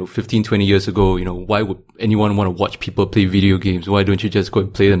back 15, 20 years ago, why would anyone want to watch people play video games? Why don't you just go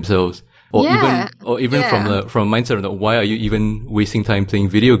and play themselves? Or even from a mindset of why are you even wasting time playing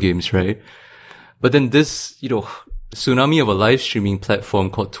video games, right? But then this, tsunami of a live streaming platform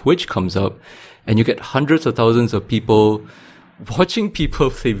called Twitch comes up, and you get hundreds of thousands of people watching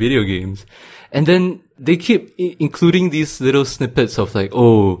people play video games. And then they keep including these little snippets of like,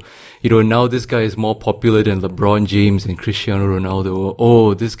 oh, now this guy is more popular than LeBron James and Cristiano Ronaldo. Or,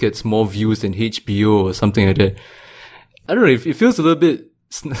 oh, this gets more views than HBO or something like that. I don't know, it feels a little bit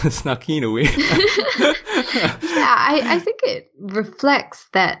snarky in a way. Yeah, I think it reflects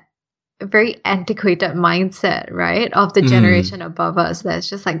that very antiquated mindset, right, of the generation above us. That's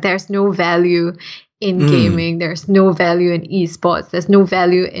just like, there's no value in gaming, there's no value in esports, there's no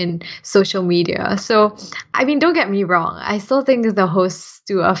value in social media. So, I mean, don't get me wrong, I still think the hosts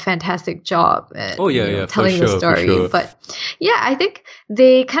do a fantastic job at telling the story. Sure. But yeah, I think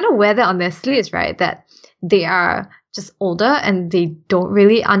they kind of wear that on their sleeves, right, that they are just older and they don't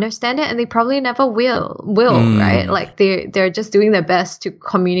really understand it, and they probably never will, right? Like they're just doing their best to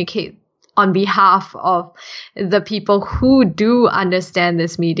communicate on behalf of the people who do understand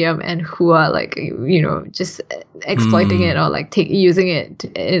this medium and who are like, just exploiting it or like using it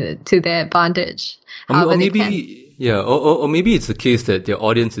to their advantage. Or maybe, or maybe it's the case that their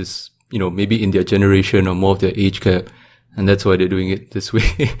audience is, maybe in their generation or more of their age gap. And that's why they're doing it this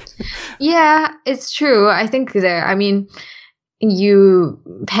way. Yeah, it's true. I think you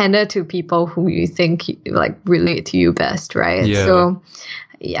pander to people who you think like relate to you best, right? Yeah. So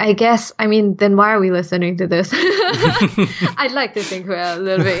I guess, then why are we listening to this? I'd like to think we're a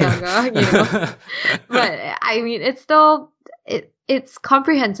little bit younger, But it's still, it's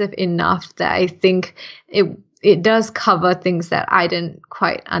comprehensive enough that I think it does cover things that I didn't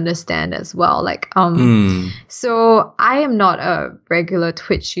quite understand as well. Like, so I am not a regular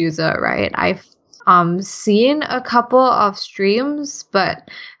Twitch user, right? I've seen a couple of streams, but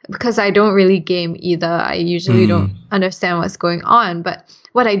because I don't really game either, I usually don't understand what's going on. But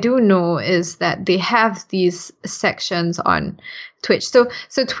what I do know is that they have these sections on Twitch. So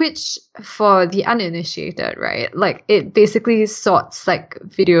Twitch, for the uninitiated, right? Like, it basically sorts like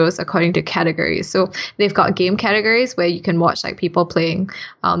videos according to categories. So they've got game categories where you can watch like people playing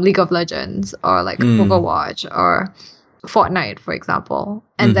League of Legends or like Overwatch or Fortnite, for example.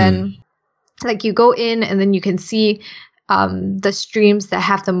 And then like you go in and then you can see the streams that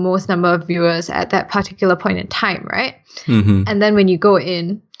have the most number of viewers at that particular point in time, right? And then when you go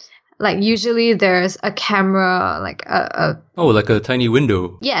in, like usually there's a camera, like like a tiny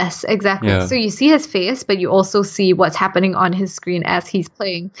window. Yes, exactly. Yeah. So you see his face, but you also see what's happening on his screen as he's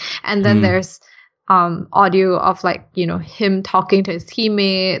playing. And then there's audio of like, him talking to his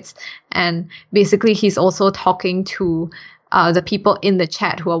teammates, and basically he's also talking to the people in the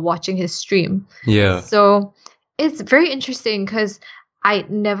chat who are watching his stream. Yeah. So it's very interesting because I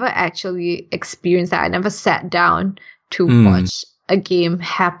never actually experienced that. I never sat down to watch a game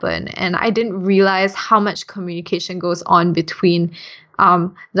happen, and I didn't realize how much communication goes on between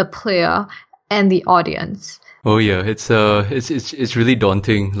the player and the audience. Oh yeah, it's really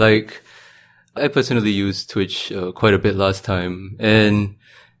daunting. Like, I personally used Twitch quite a bit last time, and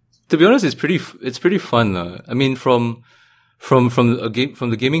to be honest, it's pretty fun. I mean, from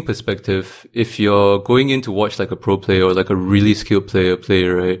the gaming perspective, if you're going in to watch like a pro player or like a really skilled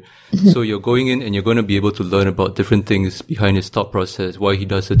player, right? So you're going in and you're going to be able to learn about different things behind his thought process, why he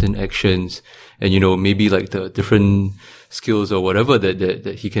does certain actions, and maybe like the different skills or whatever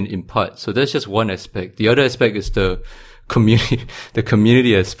that he can impart. So that's just one aspect. The other aspect is the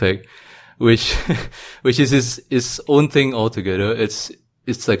community aspect, which is its own thing altogether. It's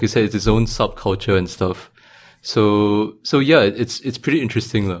like you said, it's its own subculture and stuff. So yeah, it's pretty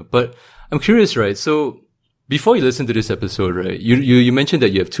interesting. But I'm curious, right? So before you listen to this episode, right, you mentioned that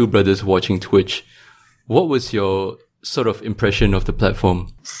you have two brothers watching Twitch. What was your sort of impression of the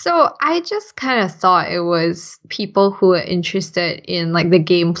platform? So I just kind of thought it was people who are interested in like the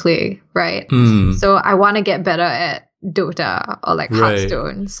gameplay, right? So I want to get better at Dota or like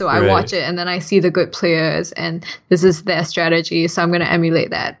Hearthstone. So I watch it and then I see the good players and this is their strategy. So I'm going to emulate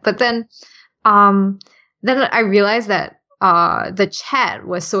that. But then I realized that the chat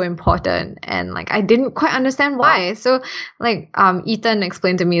was so important, and like I didn't quite understand why. So like Ethan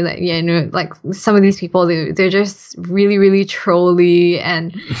explained to me that like some of these people they're just really, really trolly,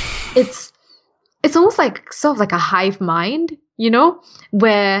 and it's almost like sort of like a hive mind,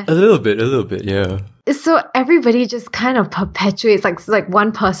 where a little bit, yeah. So everybody just kind of perpetuates, like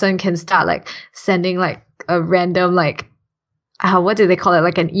one person can start like sending like a random like what do they call it,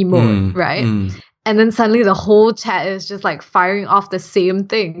 like an emote, right? And then suddenly the whole chat is just like firing off the same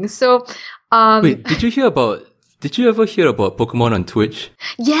thing. So, wait, did you ever hear about Pokemon on Twitch?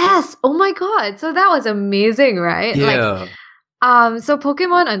 Yes. Oh my God. So that was amazing, right? Yeah. So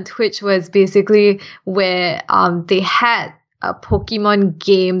Pokemon on Twitch was basically where, they had a Pokemon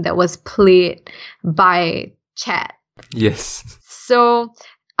game that was played by chat. Yes. So,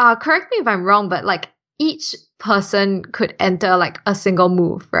 correct me if I'm wrong, but like each person could enter like a single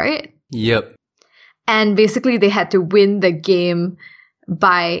move, right? Yep. And basically they had to win the game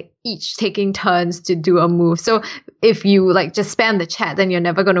by each taking turns to do a move. So if you like just spam the chat, then you're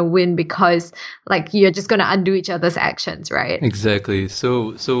never going to win because like you're just going to undo each other's actions, right? Exactly.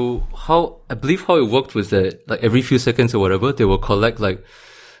 So I believe how it worked was that like every few seconds or whatever, they will collect like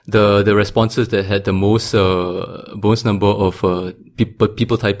the responses that had the most number of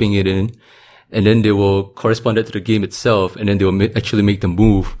people typing it in, and then they will correspond it to the game itself, and then they will actually make the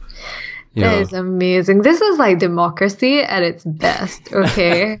move. Yeah. That is amazing. This is like democracy at its best,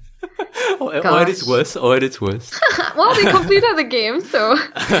 okay? or at its worst. Well, we completed the game, so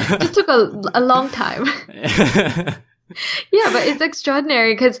it just took a long time. Yeah, but it's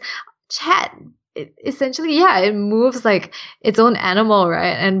extraordinary because chat, essentially, yeah, it moves like its own animal,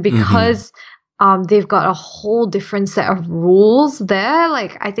 right? And because they've got a whole different set of rules there,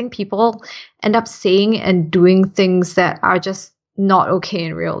 like I think people end up saying and doing things that are just not okay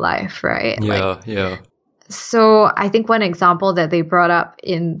in real life, right? Yeah. So I think one example that they brought up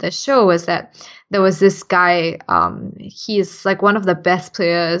in the show was that there was this guy, he's like one of the best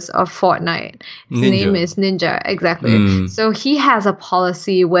players of Fortnite. His name is Ninja, exactly. So he has a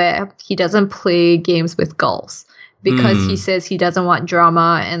policy where he doesn't play games with girls because he says he doesn't want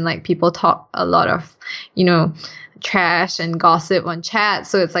drama and like people talk a lot of, trash and gossip on chat.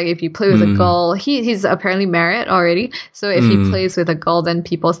 So it's like if you play with a girl, he's apparently married already. So if he plays with a girl, then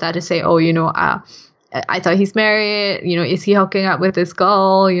people start to say, I thought he's married, is he hooking up with this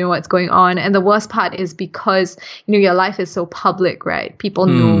girl? What's going on? And the worst part is because, your life is so public, right? People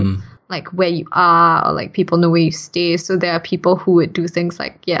know like where you are, or like people know where you stay. So there are people who would do things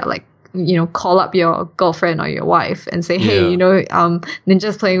like, call up your girlfriend or your wife and say, hey,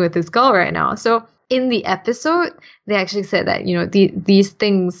 Ninja's playing with this girl right now. So in the episode, they actually said that, these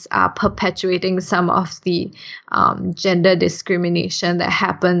things are perpetuating some of the gender discrimination that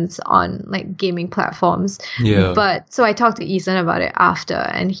happens on like gaming platforms. Yeah. But so I talked to Ethan about it after,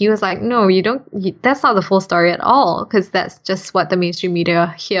 and he was like, no, that's not the full story at all, because that's just what the mainstream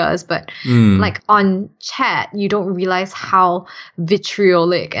media hears. But like on chat, you don't realize how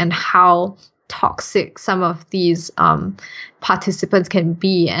vitriolic and how toxic some of these participants can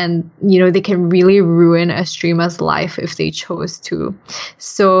be, and they can really ruin a streamer's life if they chose to.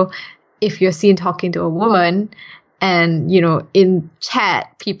 So if you're seen talking to a woman and in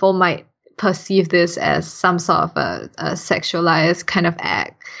chat, people might perceive this as some sort of a sexualized kind of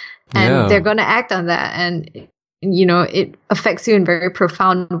act, and they're going to act on that, and it affects you in very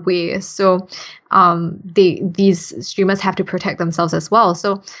profound ways. So these streamers have to protect themselves as well.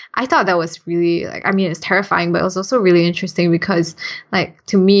 So I thought that was really it's terrifying, but it was also really interesting because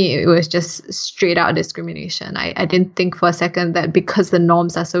to me, it was just straight out discrimination. I didn't think for a second that because the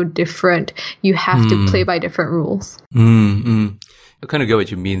norms are so different, you have to play by different rules. I kind of get what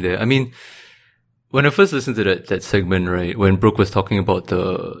you mean there. I mean, when I first listened to that segment, right, when Brooke was talking about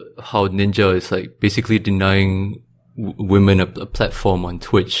how Ninja is like basically denying women a platform on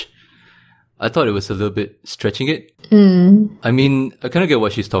Twitch, I thought it was a little bit stretching it. I mean, I kind of get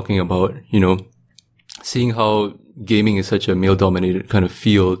what she's talking about, seeing how gaming is such a male-dominated kind of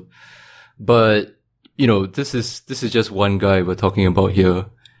field. But, this is just one guy we're talking about here.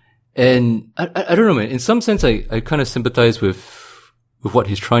 And I don't know, man. In some sense, I kind of sympathize with what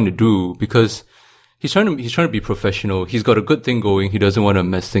he's trying to do, because he's trying to be professional. He's got a good thing going. He doesn't want to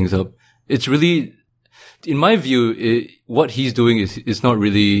mess things up. It's really, in my view, what he's doing is not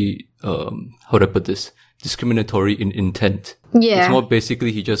really, how do I put this? Discriminatory in intent. Yeah. It's more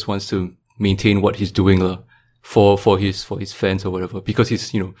basically he just wants to maintain what he's doing for his fans or whatever, because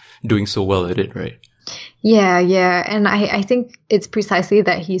he's, doing so well at it, right? Yeah. And I think it's precisely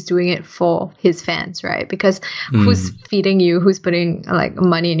that he's doing it for his fans, right? Because who's feeding you, who's putting like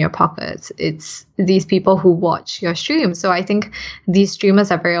money in your pockets? It's these people who watch your stream. So I think these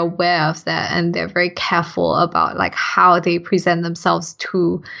streamers are very aware of that, and they're very careful about like how they present themselves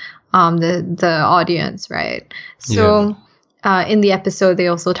to the audience, right? So in the episode, they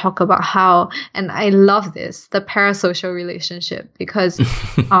also talk about how, and I love this, the parasocial relationship, because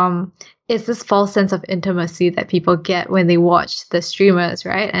it's this false sense of intimacy that people get when they watch the streamers,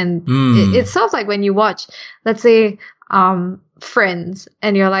 right? And it's sort of like when you watch, let's say, Friends,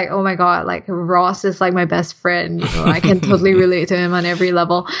 and you're like, oh my god, like Ross is like my best friend, I can totally relate to him on every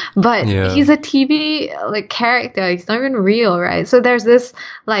level, but he's a TV like character, he's not even real, right? So there's this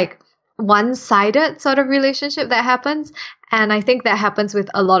like one-sided sort of relationship that happens, and I think that happens with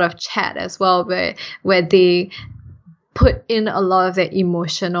a lot of chat as well, where they put in a lot of their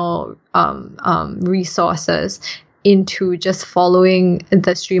emotional resources into just following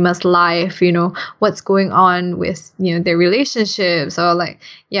the streamer's life, what's going on with, their relationships, or like,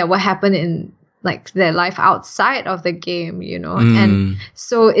 what happened in like their life outside of the game, and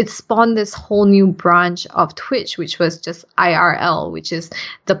so it spawned this whole new branch of Twitch, which was just IRL, which is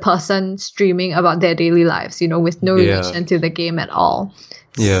the person streaming about their daily lives, with no relation to the game at all.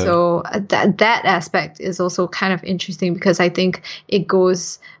 Yeah. So that aspect is also kind of interesting, because I think it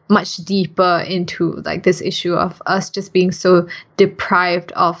goes much deeper into like this issue of us just being so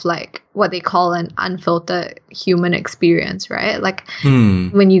deprived of like what they call an unfiltered human experience, right? Like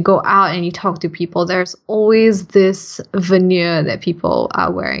when you go out and you talk to people, there's always this veneer that people are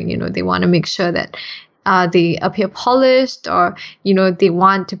wearing. They want to make sure that they appear polished, or they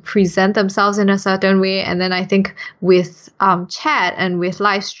want to present themselves in a certain way. And then I think with chat and with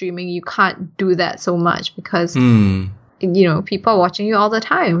live streaming, you can't do that so much because people are watching you all the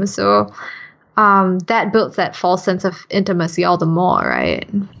time. So that builds that false sense of intimacy all the more, right?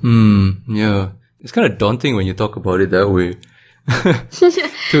 Yeah, it's kind of daunting when you talk about it that way.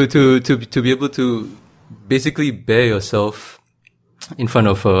 to be able to basically bare yourself in front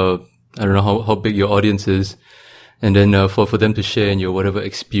of I don't know how big your audience is, and then for them to share in your whatever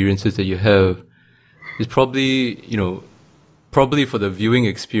experiences that you have is probably probably for the viewing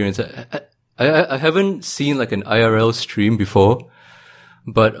experience. I haven't seen like an IRL stream before,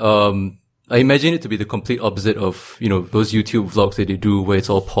 but I imagine it to be the complete opposite of those YouTube vlogs that they do where it's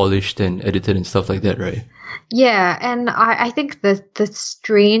all polished and edited and stuff like that, right? Yeah, and I think the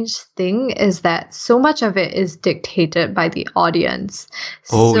strange thing is that so much of it is dictated by the audience.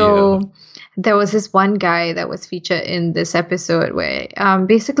 There was this one guy that was featured in this episode where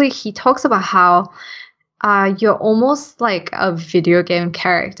basically he talks about how you're almost like a video game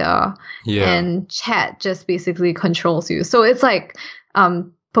character, and chat just basically controls you. So it's like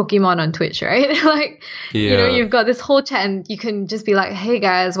Pokemon on Twitch, right? Like, you've got this whole chat and you can just be like, hey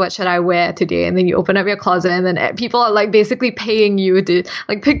guys, what should I wear today? And then you open up your closet and then people are like basically paying you to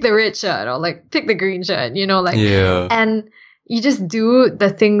like pick the red shirt or like pick the green shirt, and you just do the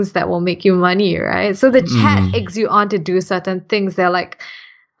things that will make you money, right? So the chat eggs you on to do certain things. They're like,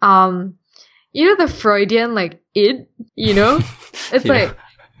 the Freudian like id, it's like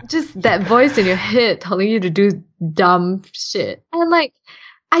just that voice in your head telling you to do dumb shit. And like,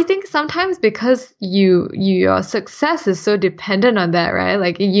 I think sometimes because your success is so dependent on that, right?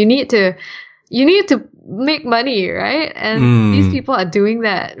 Like you need to make money, right? And these people are doing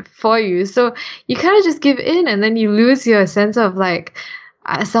that for you. So you kind of just give in, and then you lose your sense of like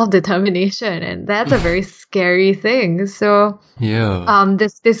self-determination, and that's a very scary thing. So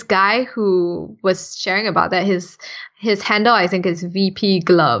this guy who was sharing about that, his handle I think is VP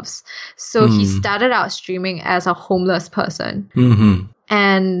Gloves. So he started out streaming as a homeless person.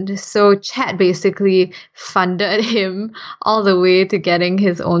 And so chat basically funded him all the way to getting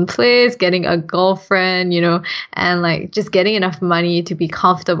his own place, getting a girlfriend, and like just getting enough money to be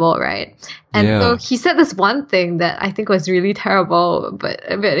comfortable, right? And so he said this one thing that I think was really terrible, but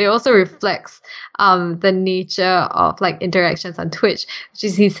it also reflects the nature of like interactions on Twitch, which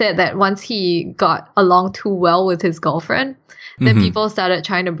is he said that once he got along too well with his girlfriend, then people started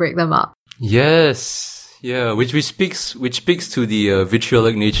trying to break them up. Yes. Yeah, which speaks to the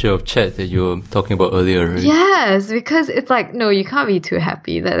vitriolic nature of chat that you were talking about earlier, right? Yes, because it's like, no, you can't be too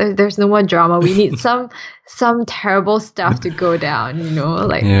happy. There's no more drama. We need some terrible stuff to go down,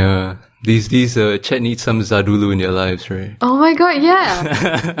 like. Yeah, these chat needs some Zadulu in their lives, right? Oh my god,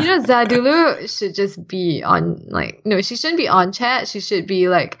 yeah. Zadulu should just be on she shouldn't be on chat. She should be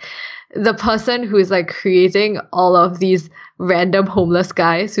like the person who is like creating all of these random homeless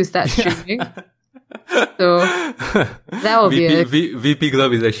guys who start streaming. So that will be it. VP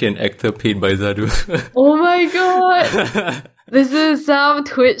Glove is actually an actor paid by Zadu. Oh my god. This is some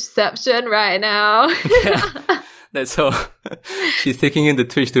Twitchception right now. Yeah, that's how she's taking in the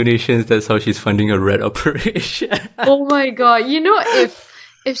Twitch donations. That's how she's funding her red operation. Oh my god.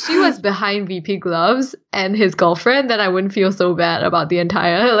 If she was behind VP Gloves and his girlfriend, then I wouldn't feel so bad about the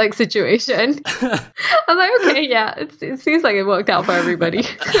entire like situation. I'm like, okay, yeah, it seems like it worked out for everybody.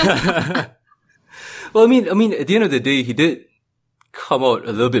 Well, I mean, at the end of the day, he did come out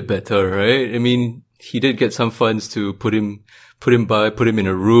a little bit better, right? I mean, he did get some funds to put him in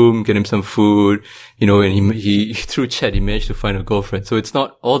a room, get him some food, and he through chat, he managed to find a girlfriend. So it's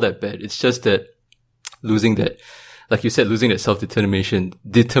not all that bad. It's just that losing that, like you said, losing that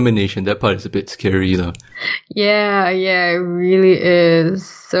determination, that part is a bit scary, though. Yeah, it really is.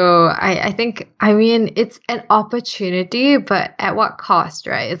 So I think, it's an opportunity, but at what cost,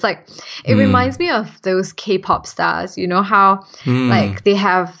 right? It's like, it reminds me of those K-pop stars, how like they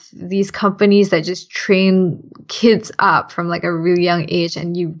have these companies that just train kids up from like a really young age,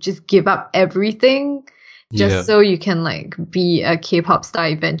 and you just give up everything just so you can like be a K-pop star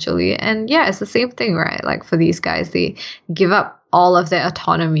eventually. And yeah, it's the same thing, right? Like for these guys, they give up all of their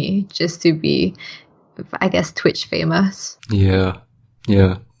autonomy just to be, I guess, Twitch famous. Yeah.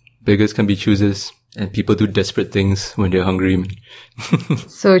 Beggars can be choosers, and people do desperate things when they're hungry.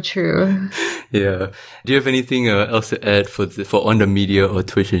 So true. Yeah. Do you have anything else to add for On The Media or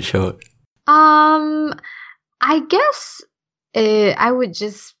Twitch and Shout? I guess I would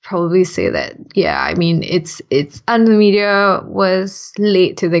just probably say that, yeah, I mean, it's Unreal Media was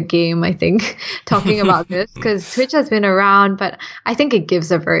late to the game, I think, talking about this, because Twitch has been around, but I think it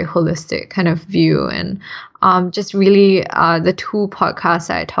gives a very holistic kind of view. And just really the two podcasts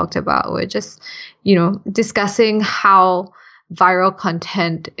I talked about were just, discussing how viral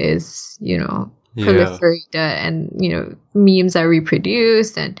content is, proliferated and, memes are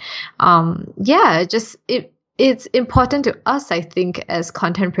reproduced. And it's important to us, I think, as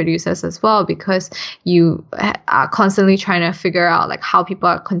content producers as well, because you are constantly trying to figure out like how people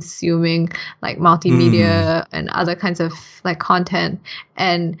are consuming like multimedia and other kinds of like content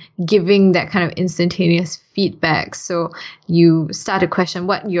and giving that kind of instantaneous feedback. So you start to question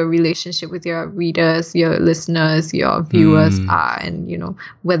what your relationship with your readers, your listeners, your viewers are, and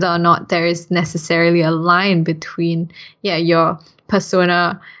whether or not there is necessarily a line between your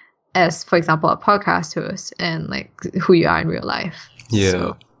persona as, for example, a podcast host and like who you are in real life. Yeah.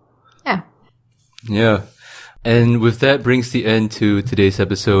 So, yeah. Yeah. And with that brings the end to today's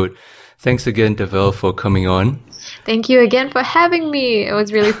episode. Thanks again, Devel, for coming on. Thank you again for having me. It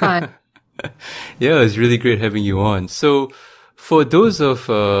was really fun. Yeah, it's really great having you on. So for those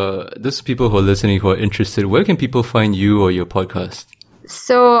people who are listening who are interested, where can people find you or your podcast?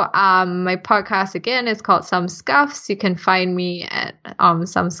 So my podcast, again, is called Some Scuffs. You can find me at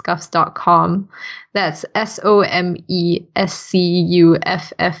somescuffs.com. That's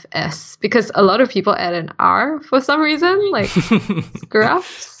SOMESCUFFS, because a lot of people add an R for some reason, like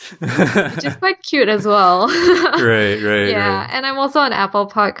Scruffs, which is quite cute as well. Right. Yeah, and I'm also on Apple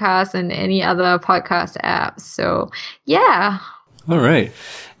Podcasts and any other podcast apps. So, yeah. All right.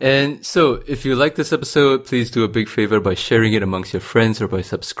 And so if you like this episode, please do a big favor by sharing it amongst your friends or by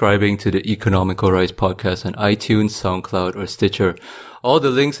subscribing to the Economical Rise podcast on iTunes, SoundCloud, or Stitcher. All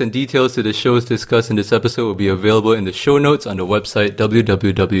the links and details to the shows discussed in this episode will be available in the show notes on the website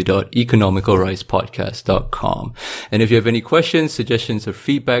www.economicalrisepodcast.com. And if you have any questions, suggestions, or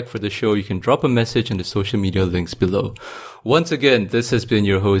feedback for the show, you can drop a message in the social media links below. Once again, this has been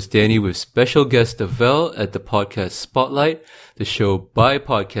your host, Danny, with special guest Devel at the podcast Spotlight, the show by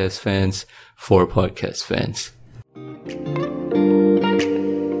podcast fans for podcast fans.